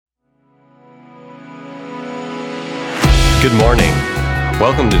Good morning.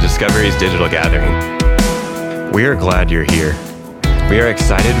 Welcome to Discovery's Digital Gathering. We are glad you're here. We are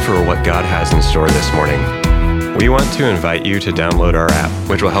excited for what God has in store this morning. We want to invite you to download our app,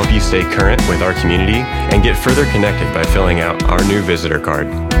 which will help you stay current with our community and get further connected by filling out our new visitor card.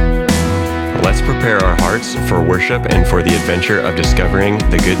 Let's prepare our hearts for worship and for the adventure of discovering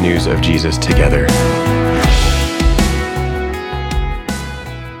the good news of Jesus together.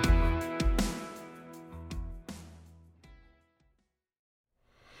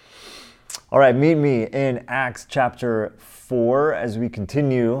 All right, meet me in Acts chapter 4 as we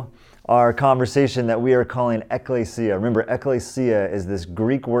continue our conversation that we are calling Ekklesia. Remember, Ekklesia is this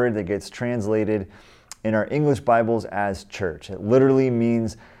Greek word that gets translated in our English Bibles as church. It literally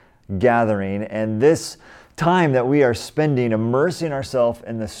means gathering. And this time that we are spending immersing ourselves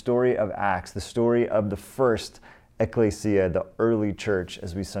in the story of Acts, the story of the first Ekklesia, the early church,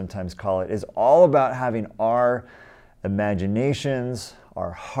 as we sometimes call it, is all about having our imaginations,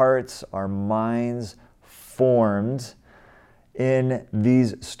 our hearts, our minds formed in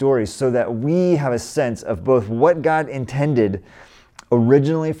these stories so that we have a sense of both what God intended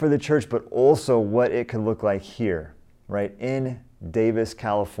originally for the church, but also what it could look like here, right, in Davis,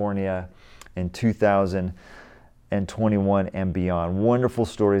 California in 2021 and beyond. Wonderful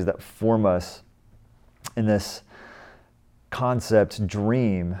stories that form us in this concept,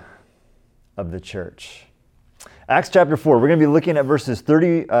 dream of the church. Acts chapter 4, we're going to be looking at verses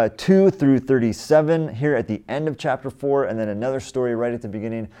 32 through 37 here at the end of chapter 4, and then another story right at the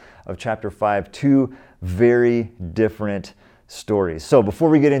beginning of chapter 5, two very different stories. So before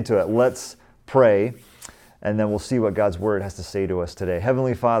we get into it, let's pray, and then we'll see what God's word has to say to us today.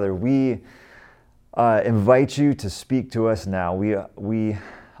 Heavenly Father, we invite you to speak to us now. We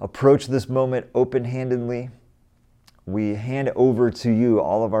approach this moment open-handedly. We hand over to you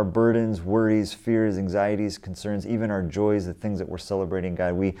all of our burdens, worries, fears, anxieties, concerns, even our joys, the things that we're celebrating,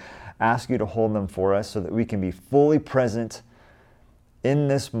 God. We ask you to hold them for us so that we can be fully present in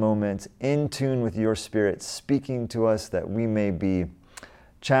this moment, in tune with your Spirit, speaking to us, that we may be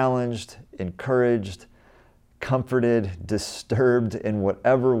challenged, encouraged, comforted, disturbed in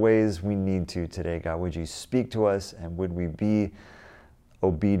whatever ways we need to today. God, would you speak to us, and would we be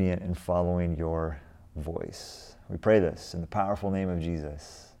obedient in following your voice? We pray this in the powerful name of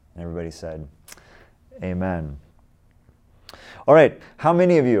Jesus. And everybody said, amen. All right, how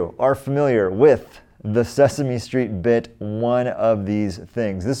many of you are familiar with the Sesame Street bit, One of These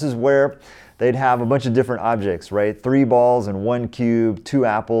Things? This is where they'd have a bunch of different objects, right? 3 balls and 1 cube, 2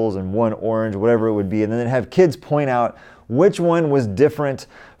 apples and 1 orange, whatever it would be. And then they'd have kids point out which one was different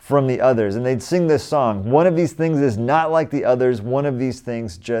from the others. And they'd sing this song, one of these things is not like the others, one of these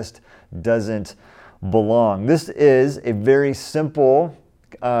things just doesn't belong. This is a very simple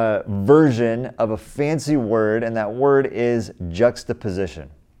version of a fancy word, and that word is juxtaposition,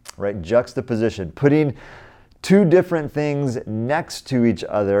 right? Juxtaposition, putting 2 different things next to each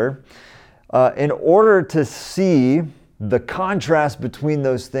other in order to see the contrast between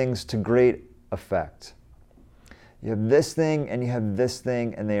those things to great effect. You have this thing and you have this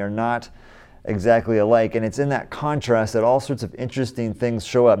thing, and they are not exactly alike, and it's in that contrast that all sorts of interesting things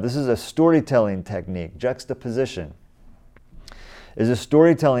show up. This is a storytelling technique. Juxtaposition is a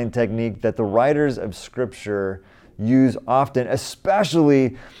storytelling technique that the writers of Scripture use often,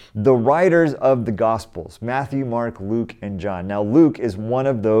 especially the writers of the Gospels, Matthew, Mark, Luke, and John. Now, Luke is one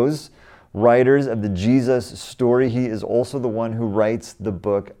of those writers of the Jesus story. He is also the one who writes the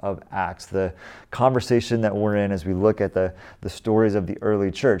book of Acts, the conversation that we're in as we look at the stories of the early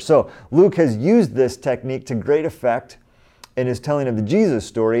church. So Luke has used this technique to great effect in his telling of the Jesus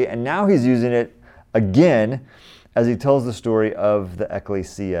story, and now he's using it again as he tells the story of the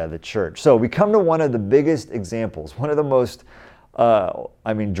Ekklesia, the church. So we come to one of the biggest examples, one of the most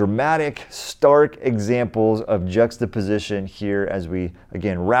dramatic, stark examples of juxtaposition here as we,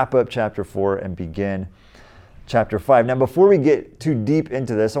 again, wrap up chapter 4 and begin chapter 5. Now, before we get too deep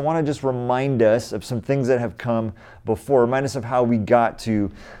into this, I want to just remind us of some things that have come before, remind us of how we got to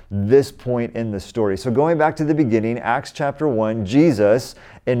this point in the story. So going back to the beginning, Acts chapter 1, Jesus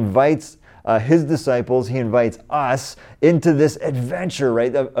invites his disciples, he invites us into this adventure,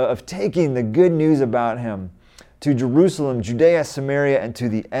 right, of taking the good news about him to Jerusalem, Judea, Samaria, and to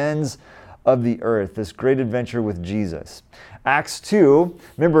the ends of the earth, this great adventure with Jesus. Acts 2,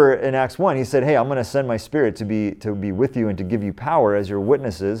 remember in Acts 1, he said, hey, I'm going to send my Spirit to be with you and to give you power as your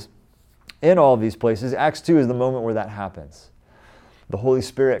witnesses in all these places. Acts 2 is the moment where that happens. The Holy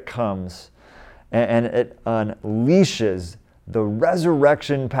Spirit comes and it unleashes the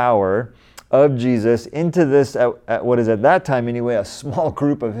resurrection power of Jesus into this, at what is at that time anyway, a small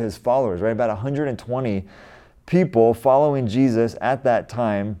group of his followers, right? About 120 people following Jesus at that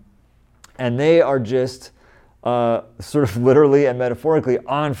time, and they are just sort of literally and metaphorically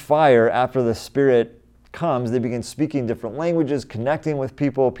on fire after the Spirit comes. They begin speaking different languages, connecting with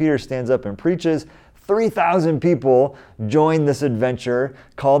people. Peter stands up and preaches. 3,000 people join this adventure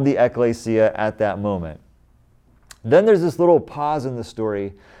called the Ekklesia at that moment. Then there's this little pause in the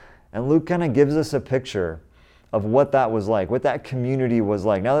story, and Luke kind of gives us a picture of what that was like, what that community was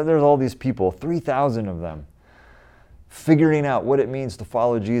like. Now that there's all these people, 3,000 of them, figuring out what it means to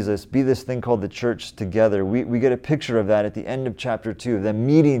follow Jesus, be this thing called the church together. We get a picture of that at the end of chapter 2, of them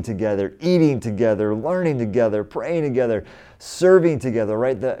meeting together, eating together, learning together, praying together, serving together,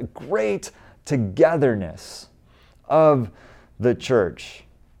 right? The great togetherness of the church.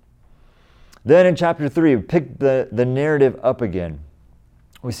 Then in chapter 3, we pick the narrative up again.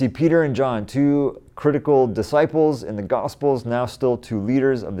 We see Peter and John, two critical disciples in the Gospels, now still two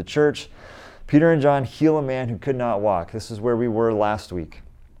leaders of the church. Peter and John heal a man who could not walk. This is where we were last week,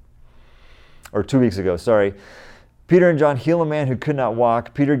 or 2 weeks ago, sorry. Peter and John heal a man who could not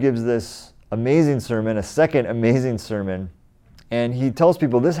walk. Peter gives this amazing sermon, a second amazing sermon, and he tells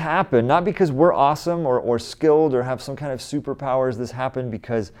people this happened not because we're awesome or skilled or have some kind of superpowers. This happened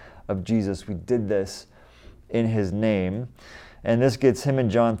because of Jesus. We did this in his name. And this gets him and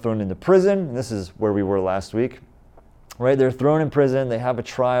John thrown into prison. This is where we were last week. Right? They're thrown in prison. They have a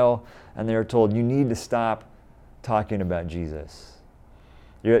trial, and they are told, you need to stop talking about Jesus.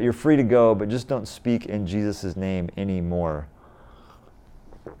 You're free to go, but just don't speak in Jesus' name anymore.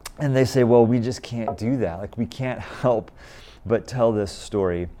 And they say, well, we just can't do that. Like, we can't help but tell this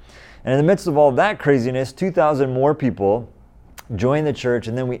story. And in the midst of all that craziness, 2,000 more people join the church,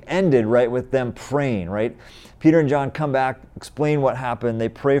 and then we ended right with them praying, right? Peter and John come back, explain what happened. They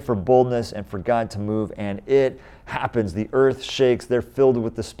pray for boldness and for God to move, and it happens. The earth shakes. They're filled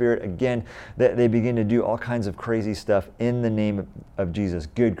with the Spirit again. They begin to do all kinds of crazy stuff in the name of Jesus.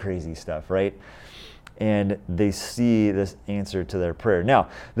 Good crazy stuff, right? And they see this answer to their prayer. Now,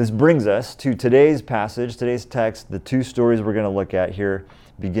 this brings us to today's passage, today's text, the two stories we're going to look at here,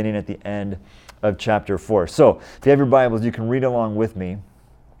 beginning at the end of chapter 4. So, if you have your Bibles, you can read along with me.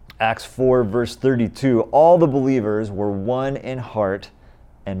 Acts 4, verse 32, all the believers were one in heart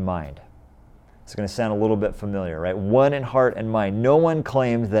and mind. It's going to sound a little bit familiar, right? One in heart and mind. No one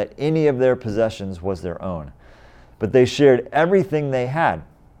claimed that any of their possessions was their own, but they shared everything they had.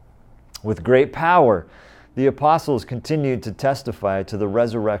 With great power, the apostles continued to testify to the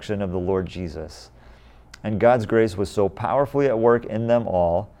resurrection of the Lord Jesus. And God's grace was so powerfully at work in them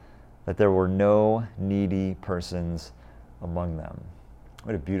all that there were no needy persons among them.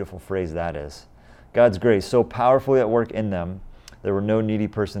 What a beautiful phrase that is. God's grace so powerfully at work in them, there were no needy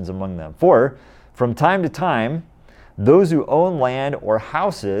persons among them. For from time to time, those who own land or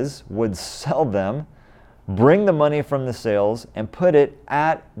houses would sell them, bring the money from the sales, and put it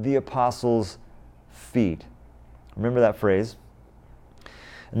at the apostles' feet. Remember that phrase?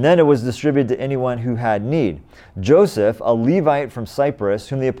 And then it was distributed to anyone who had need. Joseph, a Levite from Cyprus,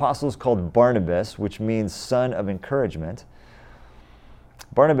 whom the apostles called Barnabas, which means son of encouragement,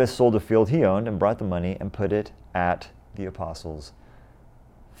 Barnabas sold a field he owned and brought the money and put it at the apostles'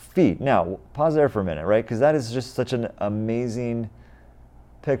 feet. Now, pause there for a minute, right? Because that is just such an amazing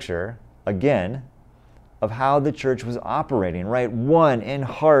picture, again, of how the church was operating, right? One in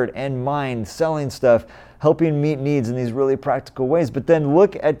heart and mind, selling stuff, helping meet needs in these really practical ways. But then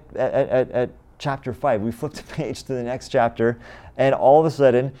look at chapter 5. We flip the page to the next chapter, and all of a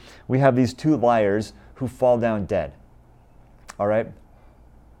sudden, we have these two liars who fall down dead. All right?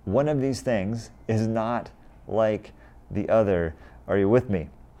 One of these things is not like the other. Are you with me?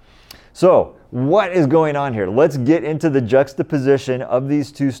 So, what is going on here? Let's get into the juxtaposition of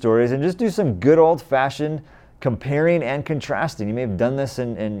these two stories and just do some good old-fashioned comparing and contrasting. You may have done this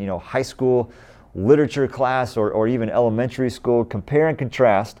in high school literature class or even elementary school. Compare and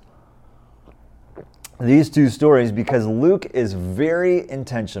contrast these two stories because Luke is very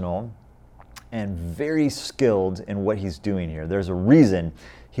intentional and very skilled in what he's doing here. There's a reason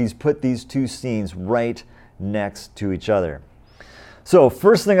he's put these two scenes right next to each other. So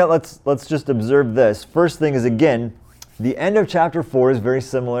first thing, let's just observe this. First thing is, again, the end of chapter 4 is very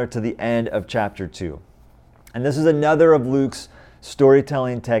similar to the end of chapter 2. And this is another of Luke's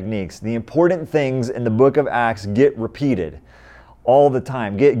storytelling techniques. The important things in the book of Acts get repeated all the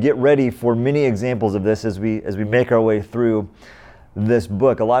time. Get ready for many examples of this as we make our way through this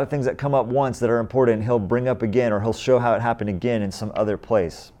book. A lot of things that come up once that are important, he'll bring up again, or he'll show how it happened again in some other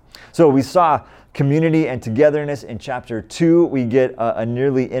place. So we saw community and togetherness in chapter 2. We get a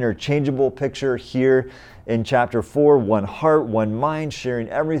nearly interchangeable picture here in chapter 4. One heart, one mind, sharing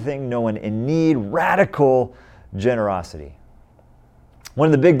everything, no one in need, radical generosity. One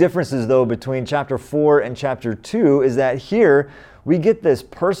of the big differences, though, between chapter 4 and chapter 2 is that here we get this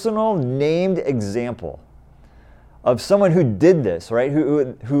personal named example of someone who did this, right?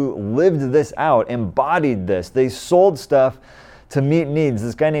 Who lived this out, embodied this. They sold stuff to meet needs.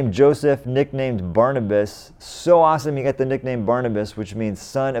 This guy named Joseph, nicknamed Barnabas. So awesome he got the nickname Barnabas, which means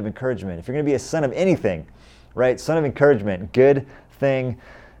son of encouragement. If you're going to be a son of anything, right? Son of encouragement, good thing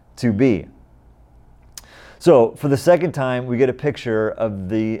to be. So for the second time, we get a picture of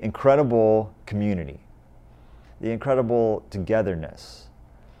the incredible community, the incredible togetherness,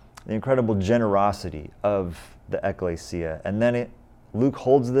 the incredible generosity of the Ekklesia. And then Luke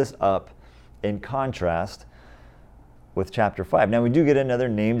holds this up in contrast with chapter 5. Now we do get another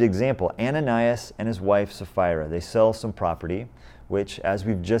named example, Ananias and his wife Sapphira. They sell some property, which, as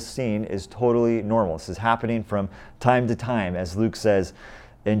we've just seen, is totally normal. This is happening from time to time, as Luke says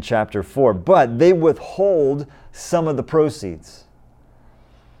in chapter 4. But they withhold some of the proceeds.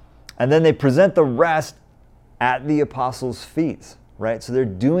 And then they present the rest at the apostles' feet, right? So they're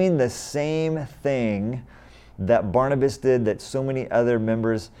doing the same thing that Barnabas did, that so many other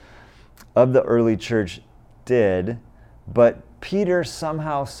members of the early church did. But Peter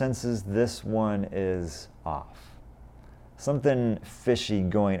somehow senses this one is off. Something fishy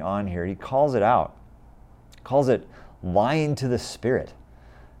going on here. He calls it out. Calls it lying to the Spirit.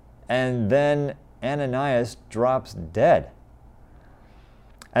 And then Ananias drops dead.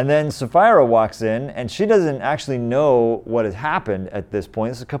 And then Sapphira walks in, and she doesn't actually know what has happened at this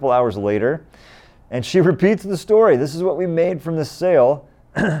point. This is a couple hours later. And she repeats the story. This is what we made from the sale.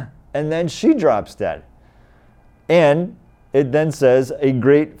 And then she drops dead. And it then says a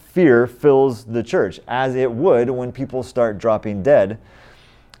great fear fills the church, as it would when people start dropping dead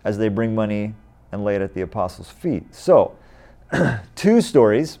as they bring money and lay it at the apostles' feet. So, two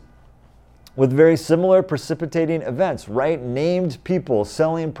stories with very similar precipitating events, right? Named people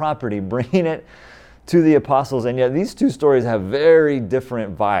selling property, bringing it to the apostles, and yet these two stories have very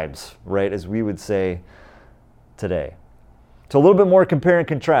different vibes, right, as we would say today. So a little bit more compare and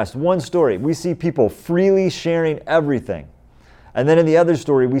contrast. One story, we see people freely sharing everything. And then in the other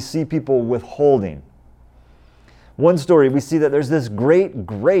story, we see people withholding. One story, we see that there's this great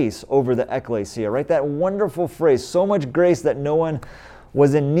grace over the Ekklesia, right? That wonderful phrase, so much grace that no one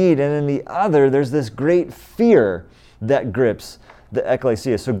was in need. And in the other, there's this great fear that grips the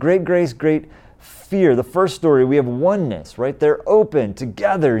Ekklesia. So great grace, great fear. The first story, we have oneness, right? They're open,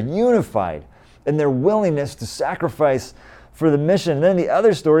 together, unified, in their willingness to sacrifice for the mission. And then the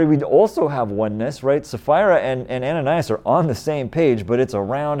other story, we also have oneness, right? Sapphira and Ananias are on the same page, but it's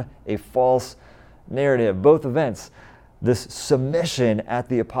around a false narrative. Both events, this submission at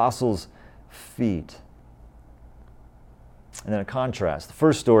the apostles' feet. And then a contrast. The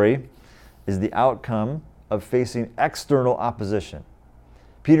first story is the outcome of facing external opposition.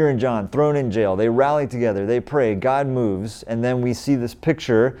 Peter and John thrown in jail. They rally together. They pray. God moves. And then we see this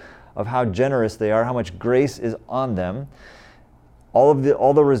picture of how generous they are, how much grace is on them. All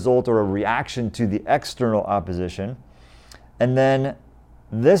the result or a reaction to the external opposition. And then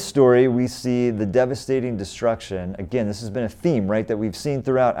this story, we see the devastating destruction. Again, this has been a theme, right, that we've seen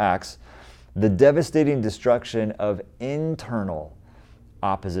throughout Acts. The devastating destruction of internal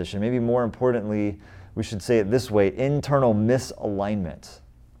opposition. Maybe more importantly, we should say it this way, internal misalignment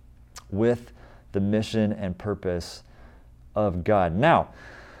with the mission and purpose of God. Now,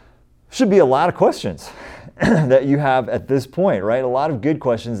 should be a lot of questions that you have at this point, right? A lot of good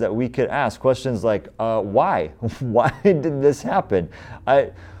questions that we could ask. Questions like, why? Why did this happen?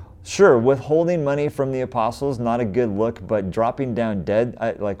 Sure, withholding money from the apostles, not a good look, but dropping down dead,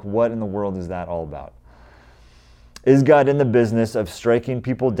 what in the world is that all about? Is God in the business of striking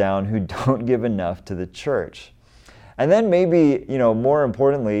people down who don't give enough to the church? And then maybe, more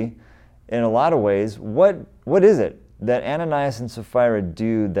importantly, in a lot of ways, what is it that Ananias and Sapphira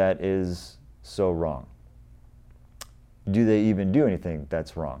do that is so wrong? Do they even do anything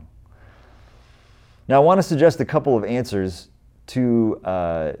that's wrong? Now, I want to suggest a couple of answers to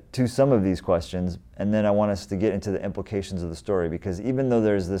some of these questions, and then I want us to get into the implications of the story, because even though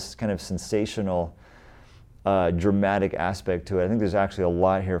there's this kind of sensational, dramatic aspect to it, I think there's actually a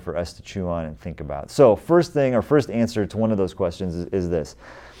lot here for us to chew on and think about. So first answer to one of those questions is this.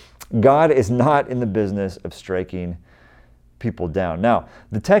 God is not in the business of striking people down. Now,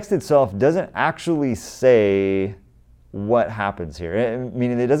 the text itself doesn't actually say what happens here.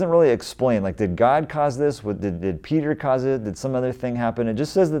 Meaning it doesn't really explain, did God cause this? Did Peter cause it? Did some other thing happen? It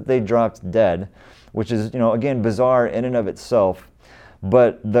just says that they dropped dead, which is, again, bizarre in and of itself.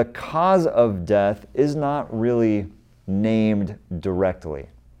 But the cause of death is not really named directly.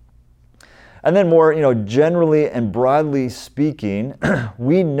 And then more, generally and broadly speaking,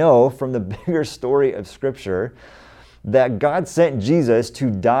 we know from the bigger story of Scripture that God sent Jesus to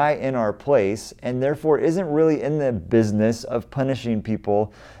die in our place and therefore isn't really in the business of punishing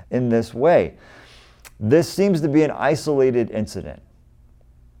people in this way. This seems to be an isolated incident,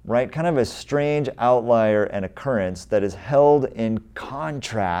 right? Kind of a strange outlier and occurrence that is held in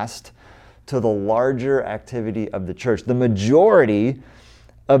contrast to the larger activity of the church. The majority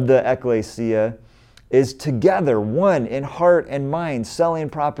of the Ekklesia is together, one in heart and mind, selling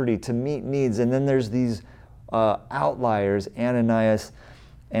property to meet needs. And then there's these outliers, Ananias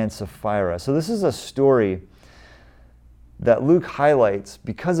and Sapphira. So this is a story that Luke highlights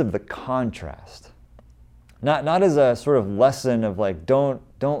because of the contrast. Not as a sort of lesson of like, don't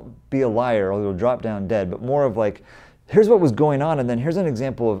be a liar or you'll drop down dead, but more of like, here's what was going on, and then here's an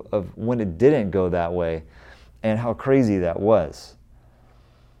example of when it didn't go that way and how crazy that was.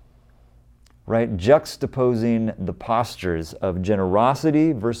 Right? Juxtaposing the postures of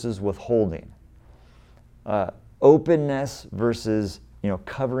generosity versus withholding. Openness versus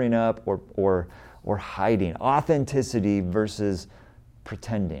covering up or hiding. Authenticity versus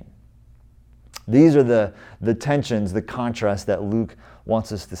pretending. These are the tensions, the contrast that Luke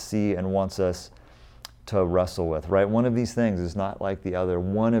wants us to see and wants us to wrestle with, right? One of these things is not like the other.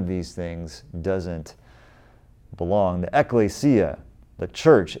 One of these things doesn't belong. The Ekklesia, the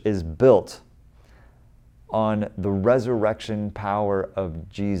church, is built on the resurrection power of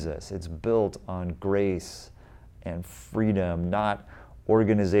Jesus. It's built on grace and freedom, not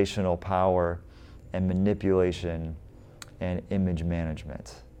organizational power and manipulation and image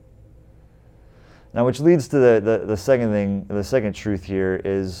management. Now, which leads to the second thing, the second truth here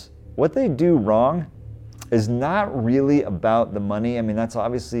is what they do wrong is not really about the money. I mean, that's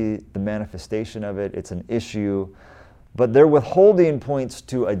obviously the manifestation of it. It's an issue, but their withholding points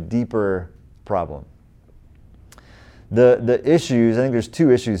to a deeper problem. The issues, I think there's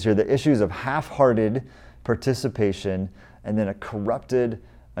two issues here. The issues of half-hearted participation and then a corrupted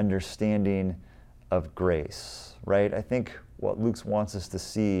understanding of grace, right? I think what Luke wants us to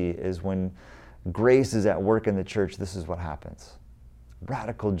see is when grace is at work in the church, this is what happens.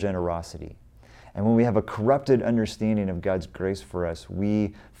 Radical generosity. And when we have a corrupted understanding of God's grace for us,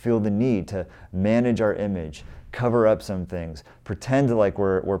 we feel the need to manage our image, cover up some things, pretend like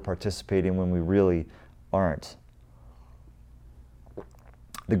we're participating when we really aren't.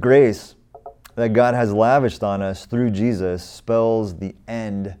 The grace that God has lavished on us through Jesus spells the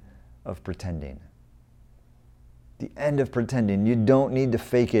end of pretending. The end of pretending. You don't need to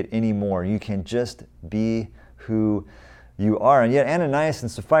fake it anymore. You can just be who you are. And yet Ananias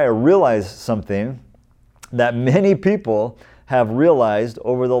and Sapphira realize something that many people have realized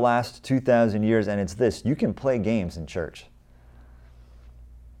over the last 2,000 years, and it's this: you can play games in church.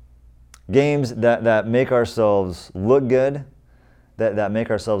 Games that make ourselves look good, that make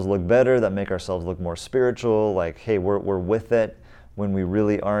ourselves look better, that make ourselves look more spiritual, like, hey, we're with it, when we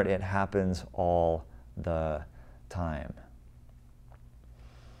really aren't. It happens all the time.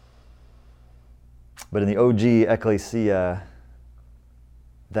 But in the OG Ekklesia,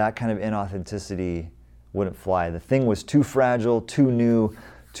 that kind of inauthenticity wouldn't fly. The thing was too fragile, too new,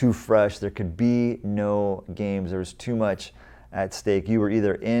 too fresh. There could be no games. There was too much at stake. You were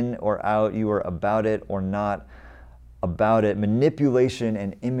either in or out. You were about it or not about it. Manipulation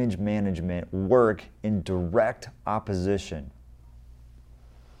and image management work in direct opposition.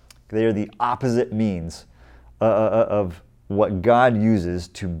 They are the opposite means of what God uses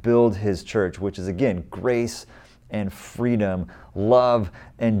to build His church, which is, again, grace and freedom, love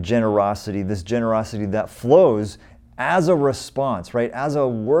and generosity. This generosity that flows as a response, right? As a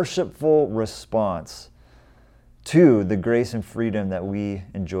worshipful response to the grace and freedom that we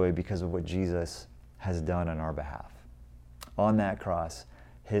enjoy because of what Jesus has done on our behalf. On that cross,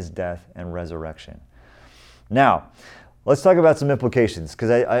 His death and resurrection. Now, let's talk about some implications, because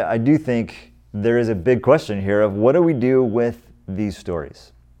I do think there is a big question here of what do we do with these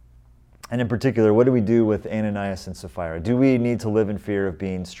stories? And in particular, what do we do with Ananias and Sapphira? Do we need to live in fear of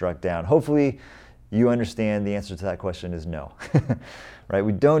being struck down? Hopefully, you understand the answer to that question is no. Right?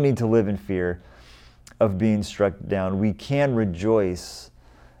 We don't need to live in fear of being struck down. We can rejoice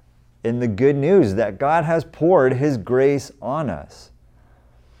in the good news that God has poured His grace on us.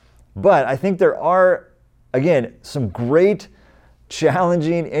 But I think there are, again, some great,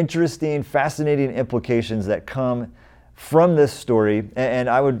 challenging, interesting, fascinating implications that come from this story. And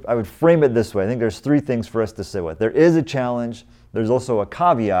I would frame it this way. I think there's three things for us to sit with. There is a challenge, there's also a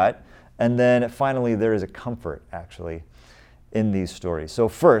caveat, and then finally there is a comfort, actually, in these stories. So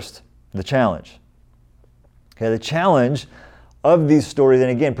first, the challenge. Okay, the challenge of these stories, and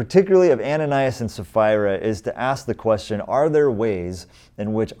again, particularly of Ananias and Sapphira, is to ask the question, are there ways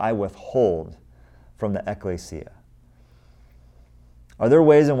in which I withhold from the Ekklesia? Are there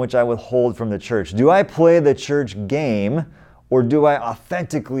ways in which I withhold from the church? Do I play the church game, or do I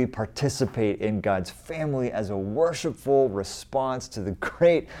authentically participate in God's family as a worshipful response to the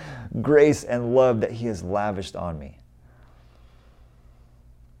great grace and love that He has lavished on me?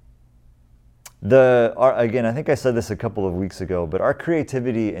 Again, I think I said this a couple of weeks ago, but our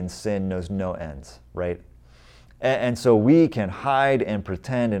creativity in sin knows no ends, right? And so we can hide and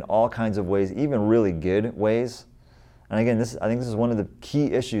pretend in all kinds of ways, even really good ways. And again, I think this is one of the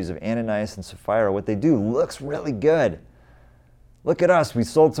key issues of Ananias and Sapphira. What they do looks really good. Look at us, we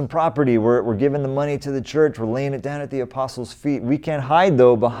sold some property, we're giving the money to the church, we're laying it down at the apostles' feet. We can hide,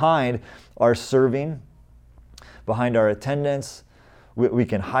 though, behind our serving, behind our attendance. We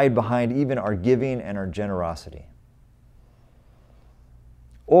can hide behind even our giving and our generosity.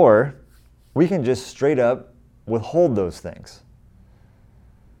 Or we can just straight up withhold those things.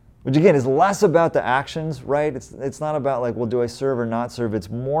 Which again is less about the actions, right? It's not about like, well, do I serve or not serve? It's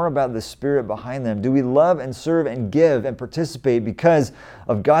more about the spirit behind them. Do we love and serve and give and participate because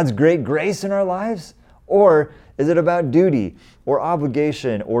of God's great grace in our lives? Or is it about duty or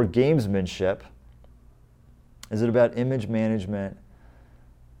obligation or gamesmanship? Is it about image management?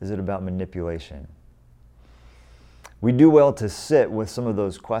 Is it about manipulation? We do well to sit with some of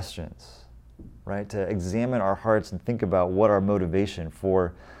those questions, right? To examine our hearts and think about what our motivation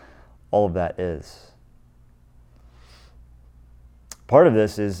for all of that is. Part of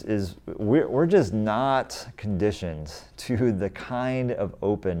this is we're just not conditioned to the kind of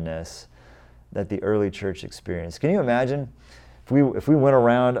openness that the early church experienced. Can you imagine if we went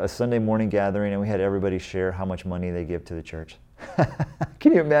around a Sunday morning gathering and we had everybody share how much money they give to the church?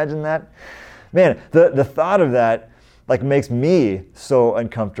 Can you imagine that? Man, the thought of that like makes me so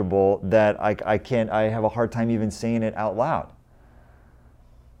uncomfortable that I have a hard time even saying it out loud.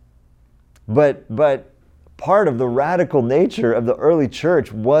 But part of the radical nature of the early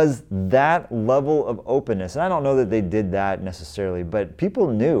church was that level of openness. And I don't know that they did that necessarily, but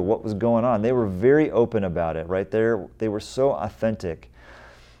people knew what was going on. They were very open about it, right? They were so authentic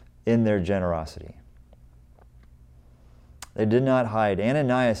in their generosity. They did not hide.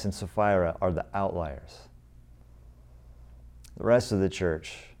 Ananias and Sapphira are the outliers. The rest of the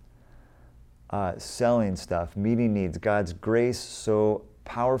church, selling stuff, meeting needs, God's grace so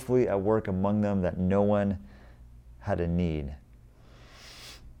powerfully at work among them that no one had a need.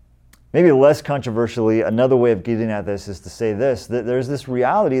 Maybe less controversially, another way of getting at this is to say this, that there's this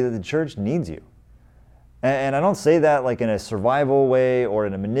reality that the church needs you. And I don't say that like in a survival way or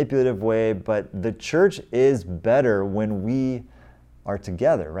in a manipulative way, but the church is better when we are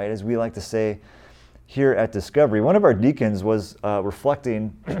together, right? As we like to say here at Discovery. One of our deacons was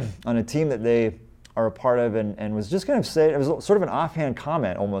reflecting on a team that they are a part of and was just kind of saying, it was sort of an offhand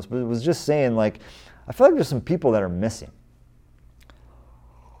comment almost, but it was just saying like, I feel like there's some people that are missing.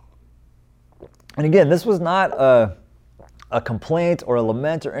 And again, this was not a complaint or a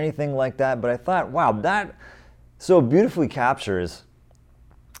lament or anything like that, but I thought, wow, that so beautifully captures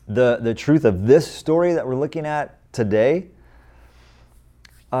the truth of this story that we're looking at today,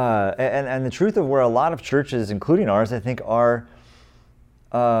 and the truth of where a lot of churches, including ours, I think are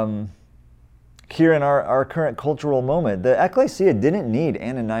here in our current cultural moment. The Ekklesia didn't need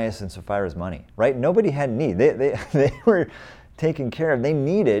Ananias and Sapphira's money, right? Nobody had need. They were taken care of. They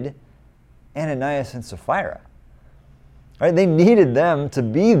needed Ananias and Sapphira. Right? They needed them to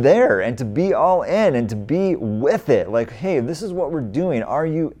be there and to be all in and to be with it. Like, hey, this is what we're doing. Are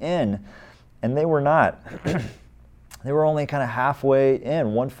you in? And they were not. They were only kind of halfway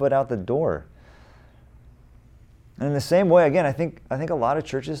in, 1 foot out the door. And in the same way, again, I think a lot of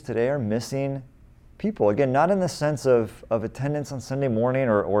churches today are missing people. Again, not in the sense of attendance on Sunday morning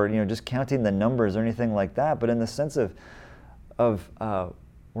or just counting the numbers or anything like that, but in the sense of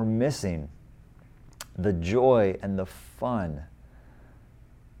we're missing the joy and the fun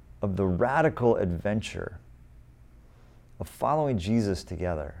of the radical adventure of following Jesus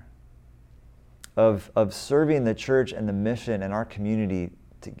together, of serving the church and the mission and our community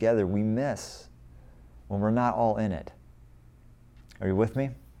together. We miss when we're not all in it. Are you with me?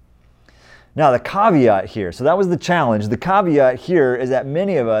 Now, the caveat here, so that was the challenge. The caveat here is that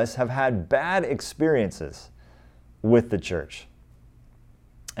many of us have had bad experiences with the church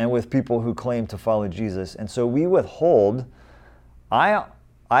and with people who claim to follow Jesus. And so we withhold, I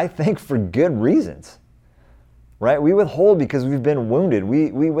think for good reasons, right? We withhold because we've been wounded.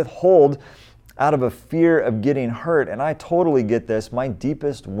 We withhold out of a fear of getting hurt. And I totally get this. My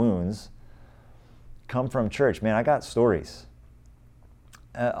deepest wounds come from church. Man, I got stories.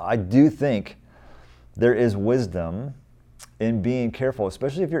 I do think there is wisdom in being careful,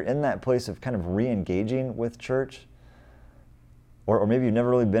 especially if you're in that place of kind of re-engaging with church, or maybe you've never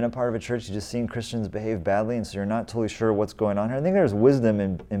really been a part of a church, you've just seen Christians behave badly, and so you're not totally sure what's going on here. I think there's wisdom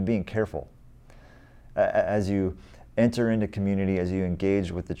in being careful as you enter into community, as you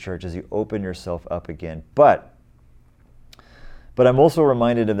engage with the church, as you open yourself up again. But I'm also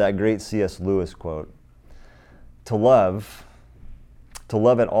reminded of that great C.S. Lewis quote, to love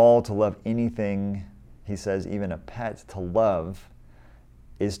at all, to love anything, he says, even a pet, to love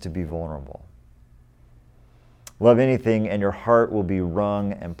is to be vulnerable. Love anything and your heart will be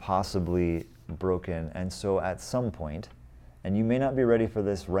wrung and possibly broken. And so at some point, and you may not be ready for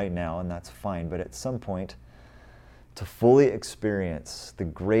this right now, and that's fine, but at some point, to fully experience the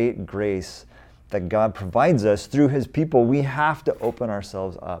great grace that God provides us through his people, we have to open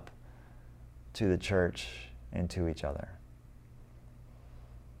ourselves up to the church and to each other.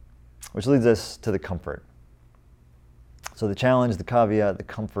 Which leads us to the comfort. So the challenge, the caveat, the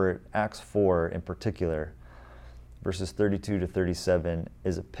comfort, Acts 4 in particular, verses 32 to 37,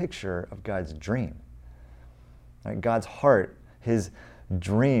 is a picture of God's dream. Right? God's heart, his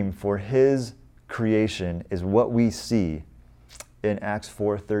dream for his creation is what we see in Acts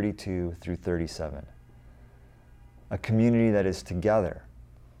 4:32 through 37. A community that is together.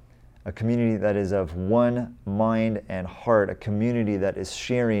 A community that is of one mind and heart, a community that is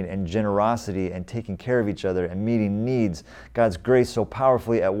sharing and generosity and taking care of each other and meeting needs. God's grace so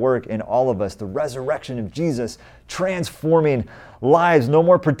powerfully at work in all of us. The resurrection of Jesus transforming lives. No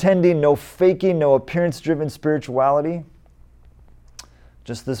more pretending, no faking, no appearance-driven spirituality.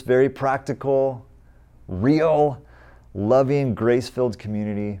 Just this very practical, real, loving, grace-filled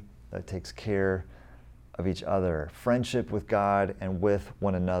community that takes care of each other, friendship with God and with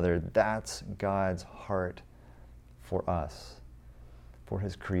one another. That's God's heart for us, for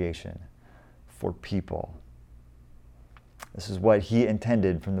his creation, for people. This is what he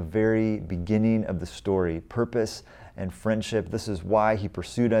intended from the very beginning of the story, purpose and friendship. This is why he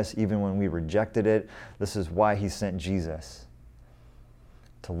pursued us even when we rejected it. This is why he sent Jesus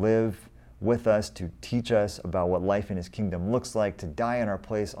to live with us, to teach us about what life in his kingdom looks like, to die in our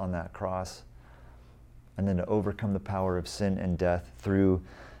place on that cross, and then to overcome the power of sin and death through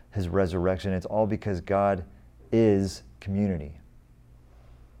his resurrection. It's all because God is community.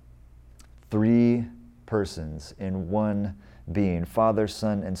 3 persons in one being, Father,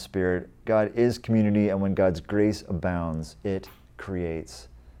 Son, and Spirit. God is community, and when God's grace abounds, it creates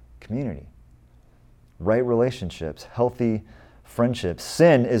community. Right relationships, healthy friendships.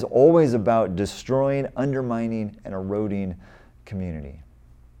 Sin is always about destroying, undermining, and eroding community.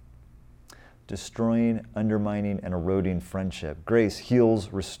 Destroying, undermining, and eroding friendship. Grace heals,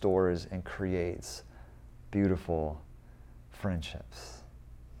 restores, and creates beautiful friendships.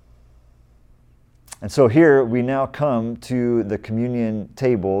 And so here we now come to the communion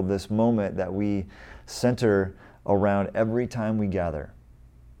table, this moment that we center around every time we gather.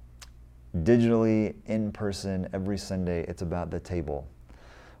 Digitally, in person, every Sunday, it's about the table,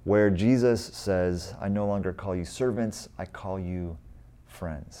 where Jesus says, I no longer call you servants, I call you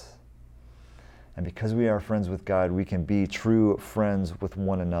friends. And because we are friends with God, we can be true friends with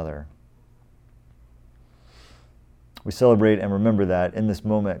one another. We celebrate and remember that in this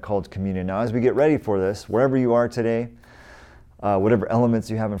moment called communion. Now, as we get ready for this, wherever you are today, whatever elements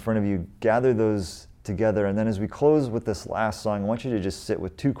you have in front of you, gather those together. And then as we close with this last song, I want you to just sit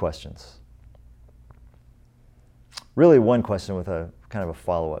with 2 questions. Really one question with a kind of a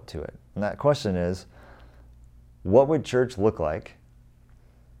follow-up to it. And that question is, what would church look like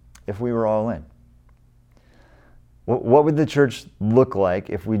if we were all in? What would the church look like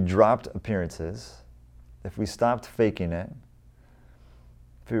if we dropped appearances, if we stopped faking it,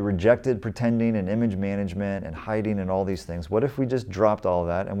 if we rejected pretending and image management and hiding and all these things? What if we just dropped all of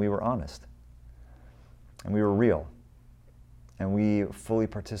that and we were honest? And we were real? And we fully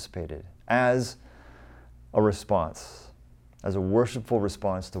participated as a response, as a worshipful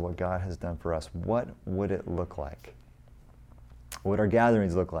response to what God has done for us? What would it look like? What would our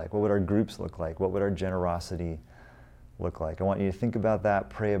gatherings look like? What would our groups look like? What would our generosity look like? I want you to think about that,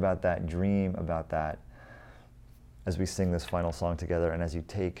 pray about that, dream about that as we sing this final song together and as you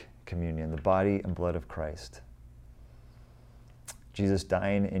take communion, the body and blood of Christ. Jesus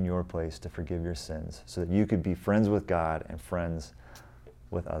dying in your place to forgive your sins so that you could be friends with God and friends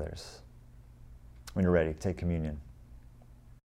with others. When you're ready, take communion.